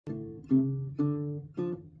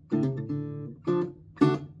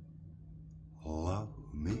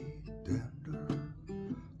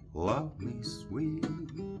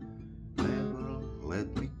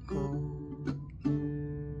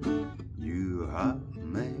have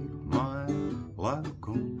made my life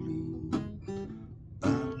complete,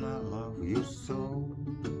 and I love you so.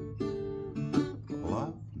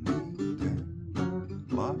 Love me tender,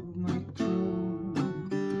 love me true,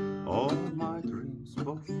 all my dreams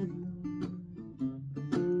fulfill.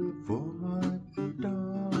 For my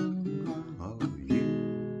darling, I love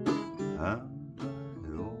you, and I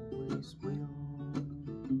always will.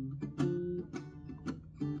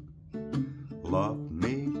 Love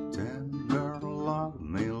me tender, love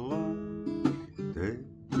me long, take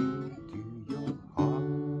me to your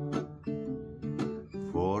heart,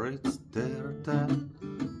 for it's there that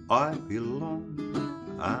I belong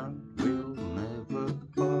and will never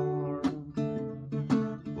part.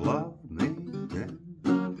 Love me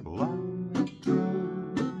tender, love me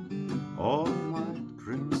true, all my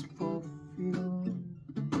dreams fulfill.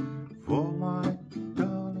 For my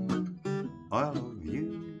darling, I love you,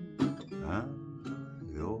 and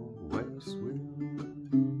I always will.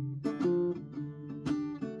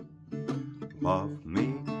 Love me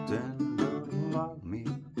tender, love me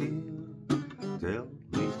dear, tell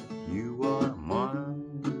me you are mine.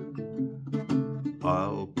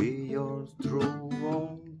 I'll be yours through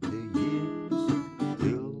all the